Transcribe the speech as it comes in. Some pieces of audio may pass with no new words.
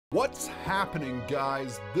What's happening,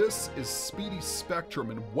 guys? This is Speedy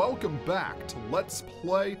Spectrum and welcome back to Let's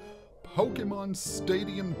Play Pokemon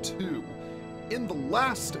Stadium 2. In the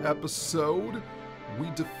last episode, we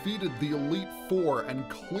defeated the Elite Four and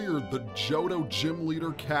cleared the Johto Gym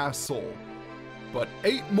Leader Castle. But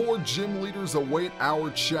 8 more gym leaders await our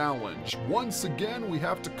challenge. Once again, we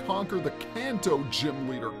have to conquer the Kanto Gym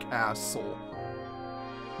Leader Castle.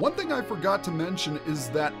 One thing I forgot to mention is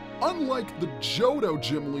that unlike the Johto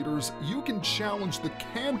gym leaders, you can challenge the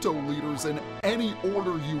Kanto leaders in any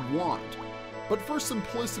order you want. But for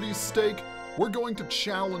simplicity's sake, we're going to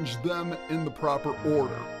challenge them in the proper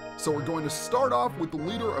order. So we're going to start off with the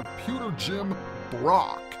leader of Pewter Gym,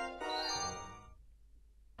 Brock.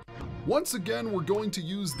 Once again, we're going to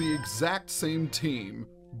use the exact same team.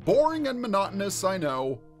 Boring and monotonous, I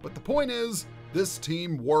know, but the point is, this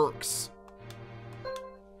team works.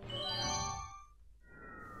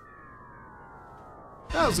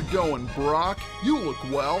 How's it going, Brock? You look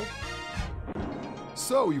well.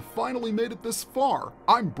 So, you finally made it this far.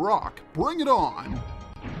 I'm Brock. Bring it on.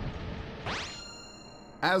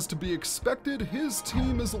 As to be expected, his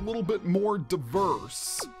team is a little bit more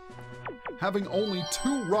diverse, having only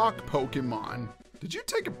 2 rock Pokemon. Did you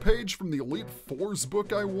take a page from the Elite Four's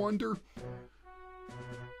book, I wonder?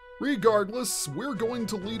 Regardless, we're going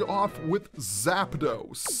to lead off with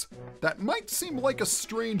Zapdos. That might seem like a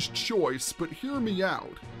strange choice, but hear me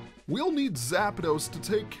out. We'll need Zapdos to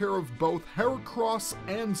take care of both Heracross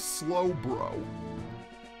and Slowbro.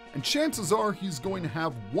 And chances are he's going to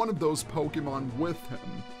have one of those Pokemon with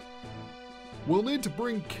him. We'll need to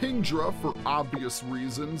bring Kingdra for obvious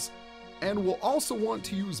reasons, and we'll also want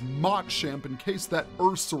to use Machamp in case that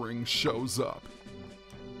Ursaring shows up.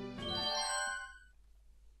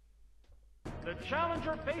 The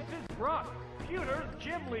challenger faces Brock, Pewter's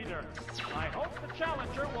gym leader. I hope the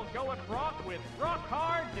challenger will go at Brock with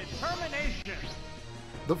rock-hard determination.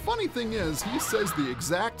 The funny thing is, he says the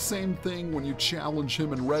exact same thing when you challenge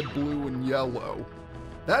him in red, blue, and yellow.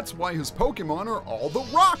 That's why his Pokemon are all the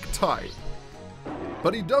rock type.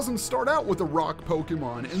 But he doesn't start out with a rock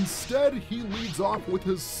Pokemon. Instead, he leads off with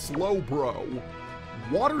his Slowbro,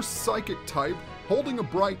 water psychic type, holding a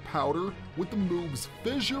bright powder with the moves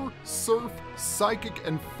Fissure, Surf, Psychic,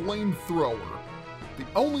 and Flamethrower. The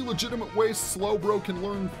only legitimate way Slowbro can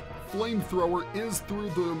learn Flamethrower is through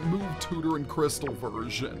the Move Tutor and Crystal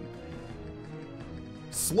version.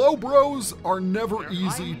 Slowbros are never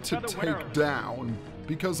easy to take down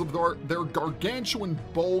because of their gargantuan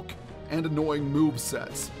bulk and annoying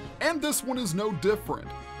movesets. And this one is no different.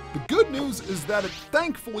 The good news is that it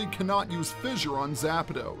thankfully cannot use Fissure on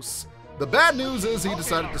Zapdos. The bad news is he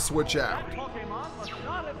decided to switch out.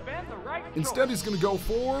 Instead, he's going to go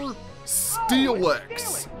for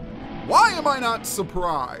Steelix. Why am I not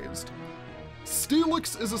surprised?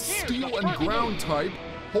 Steelix is a steel and ground type,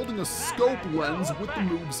 holding a scope lens with the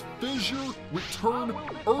moves Fissure, Return,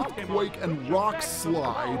 Earthquake, and Rock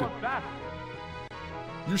Slide.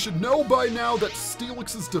 You should know by now that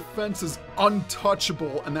Steelix's defense is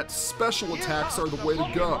untouchable and that special attacks are the way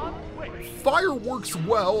to go. Fire works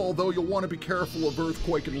well, although you'll want to be careful of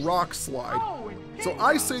Earthquake and Rock Slide. So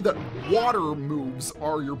I say that water moves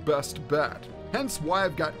are your best bet. Hence why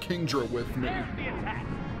I've got Kingdra with me.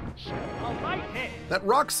 That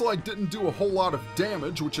Rock Slide didn't do a whole lot of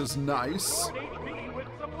damage, which is nice.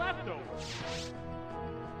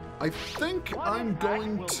 I think I'm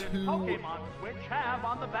going to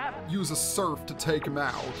use a Surf to take him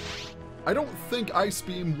out. I don't think Ice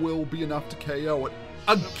Beam will be enough to KO it.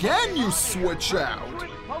 Again, you switch out!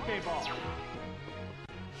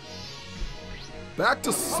 Back to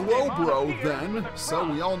Slowbro then,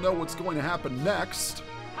 so we all know what's going to happen next.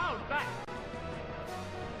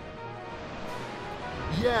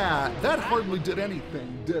 Yeah, that hardly did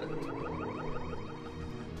anything, did it?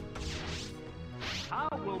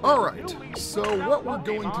 Alright, so what we're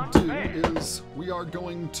going to do is we are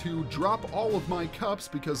going to drop all of my cups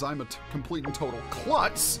because I'm a complete and total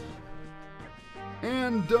klutz.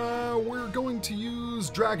 And we're going to use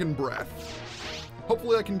Dragon Breath.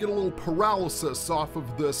 Hopefully I can get a little paralysis off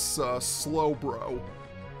of this Slowbro.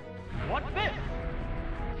 What's this?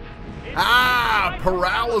 Ah,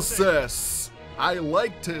 paralysis! I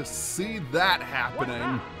like to see that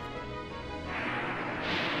happening.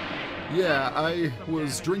 Yeah, I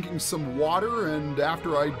was drinking some water, and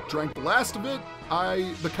after I drank the last of it,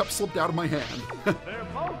 the cup slipped out of my hand.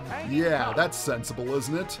 Yeah, that's sensible,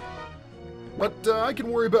 isn't it? But I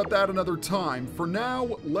can worry about that another time. For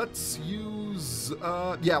now, let's use,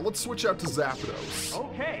 let's switch out to Zapdos.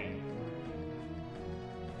 Okay.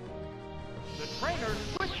 The trainer's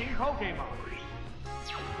switching Pokemon.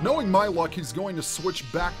 Knowing my luck, he's going to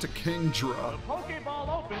switch back to Kingdra. The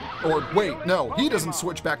Pokeball opens. Or wait, no, he doesn't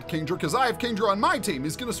switch back to Kingdra because I have Kingdra on my team.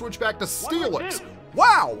 He's going to switch back to Steelix.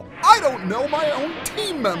 Wow, I don't know my own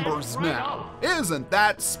team members now. Isn't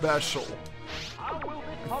that special?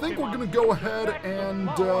 I think we're going to go ahead and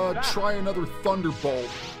try another Thunderbolt.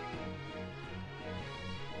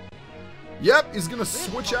 Yep, he's going to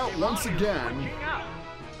switch out once again.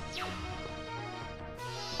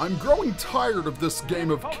 I'm growing tired of this game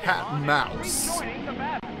of cat and mouse.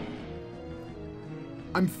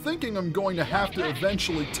 I'm thinking I'm going to have to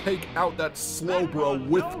eventually take out that Slowbro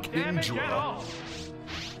with Kingdra.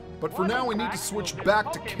 But for now, we need to switch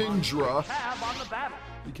back to Kingdra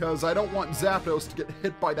because I don't want Zapdos to get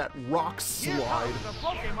hit by that rock slide,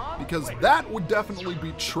 because that would definitely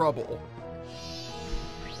be trouble.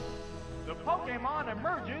 The Pokemon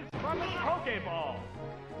emerges from its Pokeball.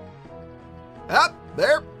 Ah,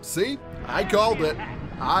 there. See? I called it.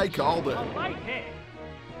 I called it.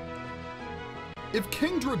 If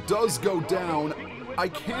Kingdra does go down, I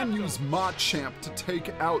can use Machamp to take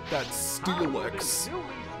out that Steelix.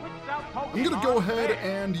 I'm gonna go ahead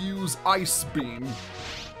and use Ice Beam.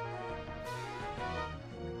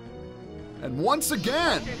 And once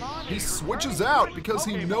again, he switches out because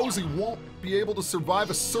he knows he won't be able to survive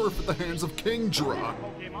a Surf at the hands of Kingdra.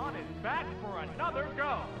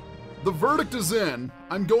 The verdict is in.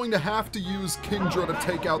 I'm going to have to use Kingdra to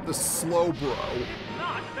take out this Slowbro.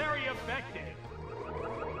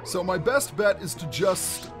 So my best bet is to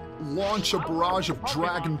just launch a barrage of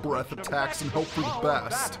Dragon Breath attacks and hope for the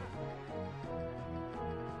best.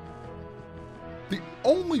 The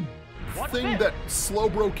only thing that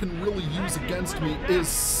Slowbro can really use against me is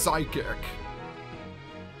Psychic.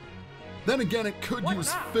 Then again, it could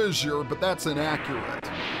use Fissure, but that's inaccurate.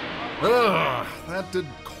 Ugh, that did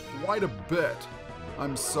quite a bit,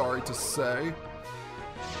 I'm sorry to say.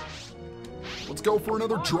 Let's go for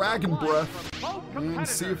another Dragon Breath and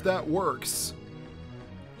see if that works.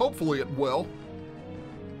 Hopefully it will.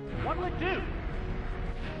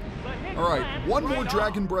 Alright, one more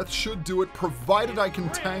Dragon Breath should do it, provided I can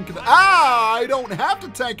tank it. Ah! I don't have to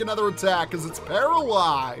tank another attack because it's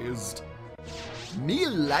paralyzed. Me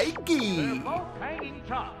likey.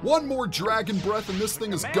 One more Dragon Breath and this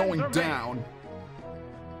thing is going down.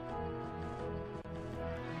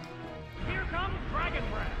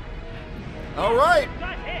 Alright,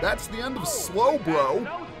 that's the end of Slowbro.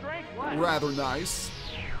 Rather nice.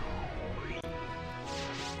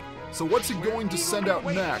 So what's he going to send out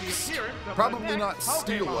next? Probably not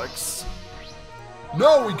Steelix.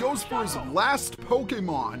 No, he goes for his last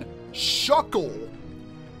Pokemon, Shuckle.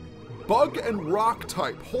 Bug and Rock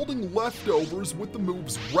type, holding leftovers with the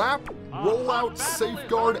moves Wrap, Rollout,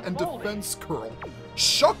 Safeguard, and Defense Curl.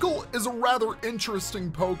 Shuckle is a rather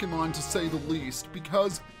interesting Pokemon to say the least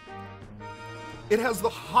because it has the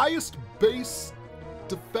highest base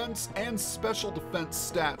defense and special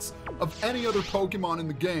defense stats of any other Pokemon in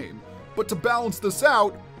the game. But to balance this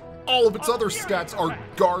out, all of its other stats are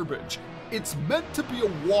garbage. It's meant to be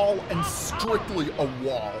a wall and strictly a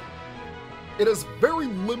wall. It has very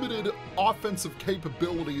limited offensive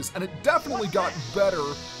capabilities, and it definitely got better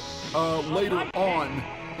later on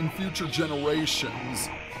in future generations.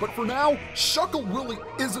 But for now, Shuckle really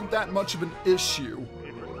isn't that much of an issue.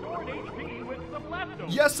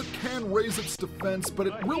 Yes, it can raise its defense, but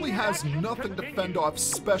it really has nothing to fend off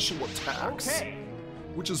special attacks,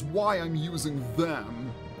 which is why I'm using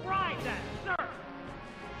them.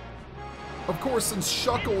 Of course, since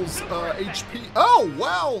Shuckle's HP... Oh,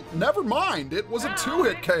 well, never mind. It was a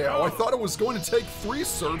 2-hit KO. I thought it was going to take 3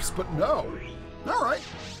 Surfs, but no. All right,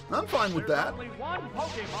 I'm fine with that.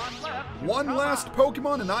 One last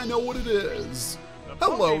Pokemon, and I know what it is.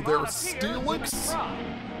 Hello there, Steelix.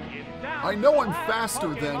 I know I'm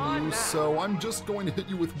faster than you, so I'm just going to hit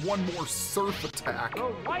you with one more Surf attack.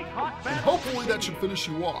 And hopefully that should finish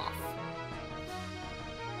you off.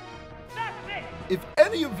 If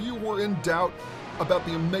any of you were in doubt about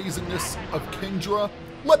the amazingness of Kingdra,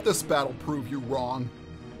 let this battle prove you wrong.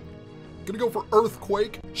 Gonna go for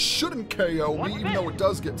Earthquake. Shouldn't KO me, even though it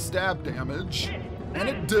does get stab damage. And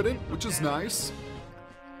it didn't, which is nice.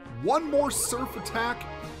 One more Surf attack,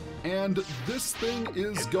 and this thing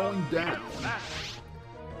is going down.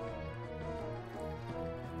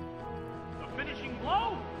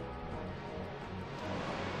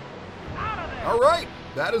 Alright,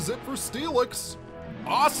 that is it for Steelix.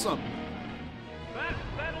 Awesome! That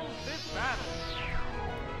settles this battle.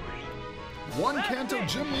 One Kanto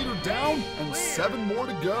Gym Leader down, and 7 more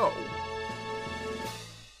to go.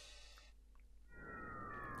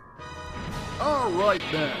 Alright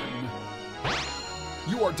then.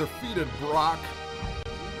 You are defeated, Brock.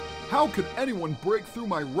 How could anyone break through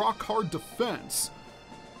my rock-hard defense?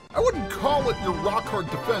 I wouldn't call it your rock-hard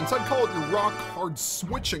defense, I'd call it your rock-hard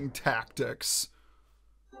switching tactics.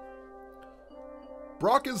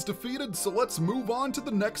 Brock is defeated, so let's move on to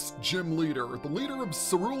the next gym leader. The leader of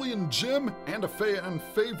Cerulean Gym, and a fan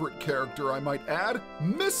favorite character, I might add,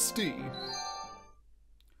 Misty.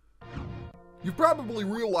 You've probably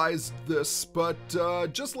realized this, but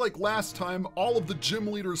just like last time, all of the gym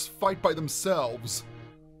leaders fight by themselves.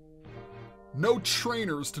 No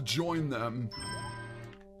trainers to join them.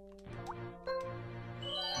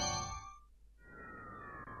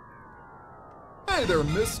 Hey there,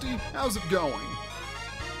 Misty. How's it going?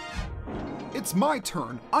 It's my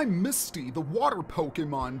turn. I'm Misty, the water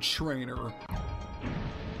Pokemon trainer.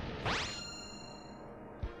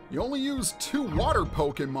 You only use 2 water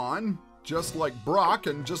Pokemon, just like Brock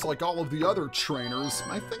and just like all of the other trainers.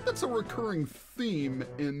 And I think that's a recurring theme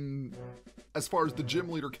in as far as the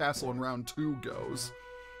Gym Leader Castle in round 2 goes.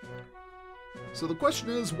 So the question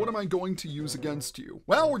is, what am I going to use against you?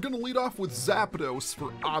 Well, we're going to lead off with Zapdos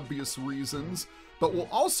for obvious reasons, but we'll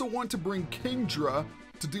also want to bring Kingdra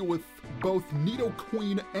to deal with both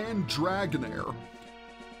Nidoqueen and Dragonair.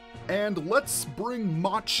 And let's bring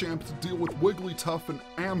Machamp to deal with Wigglytuff and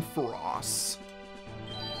Ampharos.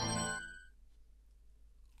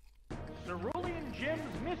 Cerulean Gym's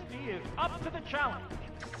Misty is up to the challenge.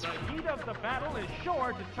 The heat of the battle is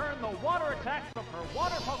sure to turn the water attacks of her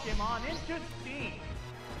water Pokemon into steam.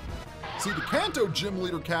 See, the Kanto Gym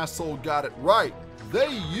Leader Castle got it right. They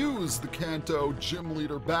use the Kanto Gym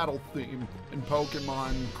Leader battle theme in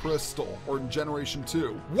Pokemon Crystal, or in Generation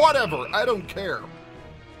 2. Whatever, I don't care.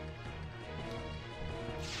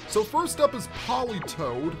 So first up is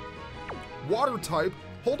Politoed, Water type,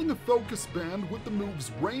 holding a Focus Band with the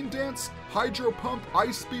moves Rain Dance, Hydro Pump,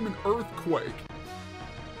 Ice Beam, and Earthquake.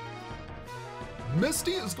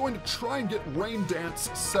 Misty is going to try and get Rain Dance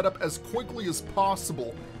set up as quickly as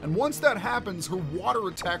possible, and once that happens, her water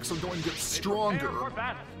attacks are going to get stronger.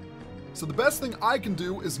 So the best thing I can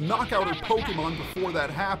do is knock out her Pokemon before that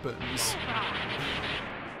happens.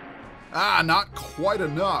 Ah, not quite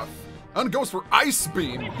enough. And it goes for Ice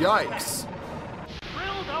Beam, yikes.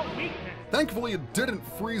 Thankfully it didn't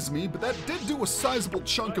freeze me, but that did do a sizable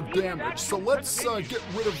chunk of damage, so let's get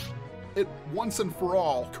rid of it once and for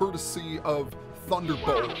all, courtesy of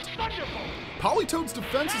Thunderbolt. Politoed's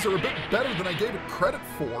defenses are a bit better than I gave it credit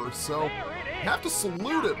for, so I have to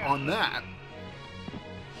salute it on that.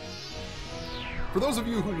 For those of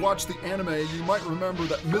you who watch the anime, you might remember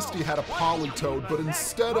that Misty had a Politoed, but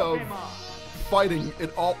instead of fighting,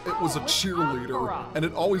 it was a cheerleader, and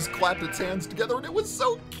it always clapped its hands together, and it was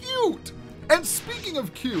so cute! And speaking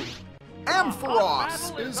of cute,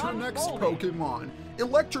 Ampharos is her next Pokemon.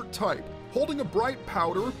 Electric type, holding a bright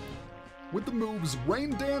powder with the moves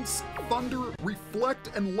Rain Dance, Thunder,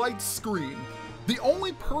 Reflect, and Light Screen. The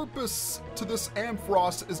only purpose to this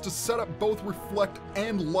Ampharos is to set up both Reflect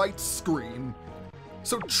and Light Screen.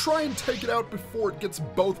 So try and take it out before it gets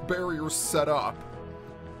both barriers set up.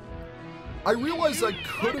 I realized I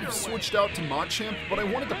could have switched out to Machamp, but I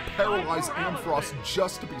wanted to paralyze Ampharos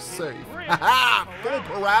just to be safe. Haha! Full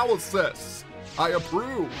paralysis! I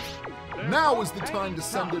approve! Now is the time to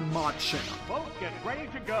send in Machamp. Get ready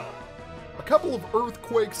to go. A couple of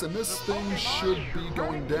earthquakes and this thing should be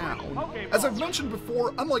going down. As I've mentioned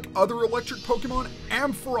before, unlike other electric Pokemon,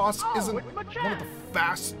 Ampharos isn't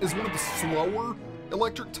one of the slower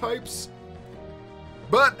electric types.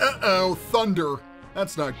 But uh-oh, Thunder.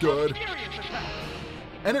 That's not good.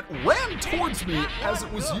 And it ran towards me as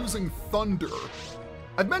it was using Thunder.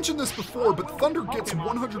 I've mentioned this before, but Thunder gets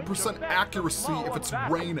 100% accuracy if it's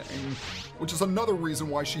raining, which is another reason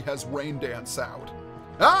why she has Rain Dance out.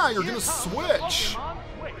 Ah, you're gonna switch!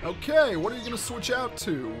 Okay, what are you gonna switch out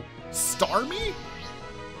to? Starmie?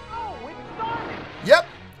 Yep,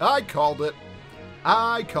 I called it.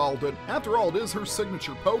 I called it. After all, it is her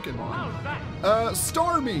signature Pokemon.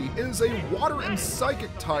 Starmie is a Water and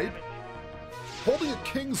Psychic type, holding a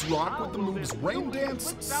King's Rock with the moves Rain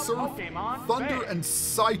Dance, Surf, Thunder, and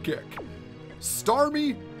Psychic.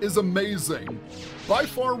 Starmie is amazing. By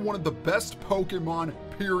far one of the best Pokemon,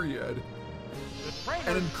 period.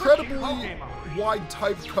 An incredibly wide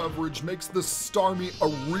type coverage makes this Starmie a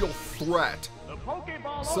real threat.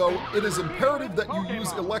 So it is imperative that you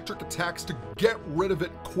use electric attacks to get rid of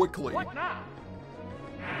it quickly. I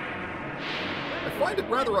find it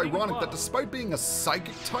rather ironic that despite being a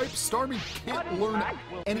psychic type, Starmie can't learn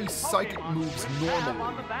any psychic moves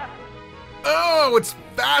normally. Oh, it's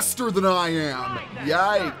faster than I am!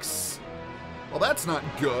 Yikes. Well, that's not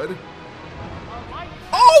good.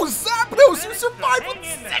 Oh, Zapdos, you survived with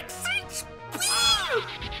 6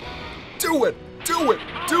 HP! Do it! Do it!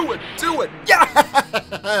 Do it! Do it!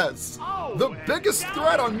 Yes! The biggest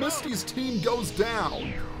threat on Misty's team goes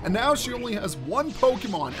down. And now she only has one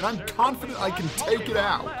Pokemon, and I'm confident I can take it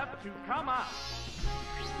out.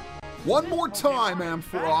 One more time,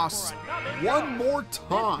 Ampharos. One more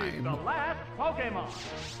time.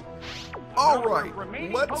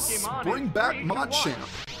 Alright, let's bring back Machamp.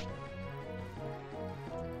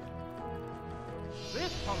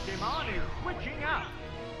 This Pokemon is switching out.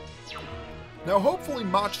 Now hopefully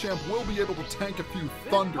Machamp will be able to tank a few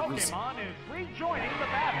Thunders. Pokemon is rejoining the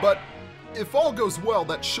battle. But if all goes well,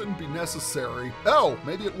 that shouldn't be necessary. Oh,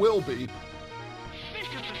 maybe it will be.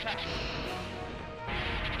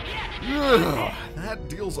 Ugh, that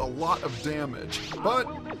deals a lot of damage. But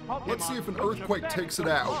let's see if an Earthquake takes it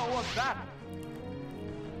out.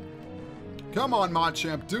 Come on,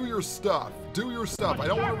 Machamp, do your stuff. Do your stuff. I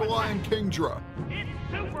don't want to rely on Kingdra. It's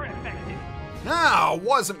super effective. Ah,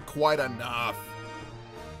 wasn't quite enough.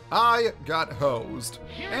 I got hosed.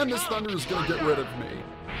 And this Thunder is going to get rid of me.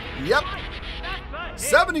 Yep.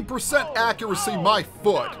 70% accuracy, my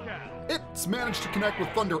foot. It's managed to connect with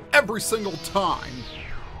Thunder every single time.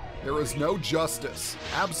 There is no justice.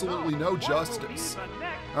 Absolutely no justice.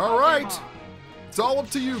 All right. It's all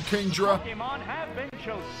up to you, Kingdra.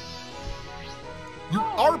 You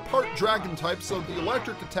are part Dragon type, so the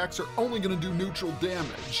electric attacks are only going to do neutral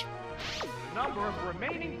damage. Number of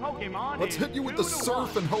remaining Pokemon. Let's hit you with the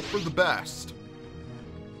Surf and hope for the best.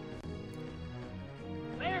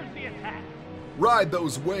 There's the attack. Ride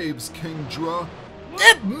those waves, Kingdra.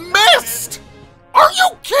 It missed! Are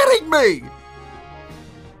you kidding me?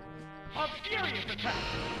 A furious attack.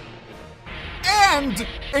 And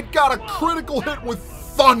it got a critical hit with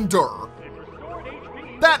Thunder.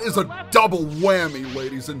 That is a double whammy,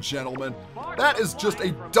 ladies and gentlemen. That is just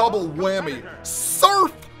a double whammy.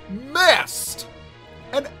 Surf missed!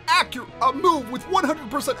 A move with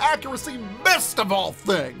 100% accuracy missed of all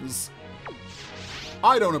things.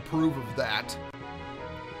 I don't approve of that.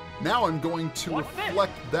 Now I'm going to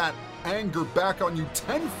reflect that anger back on you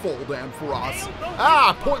tenfold, Ampharos.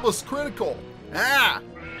 Ah, pointless critical. Ah,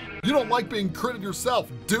 you don't like being critted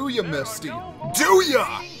yourself, do you, Misty? Do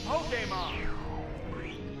ya?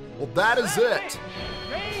 Well, that is it.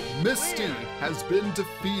 Misty has been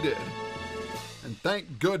defeated. And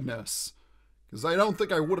thank goodness, because I don't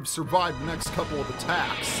think I would have survived the next couple of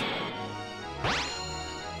attacks.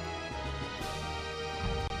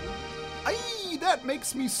 Aye, that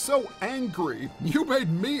makes me so angry. You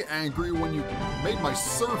made me angry when you made my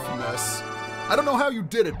Surf miss. I don't know how you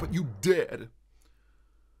did it, but you did.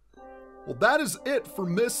 Well, that is it for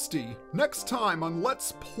Misty. Next time on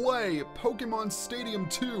Let's Play Pokemon Stadium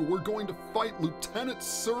 2, we're going to fight Lieutenant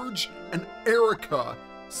Surge and Erica.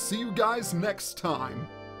 See you guys next time.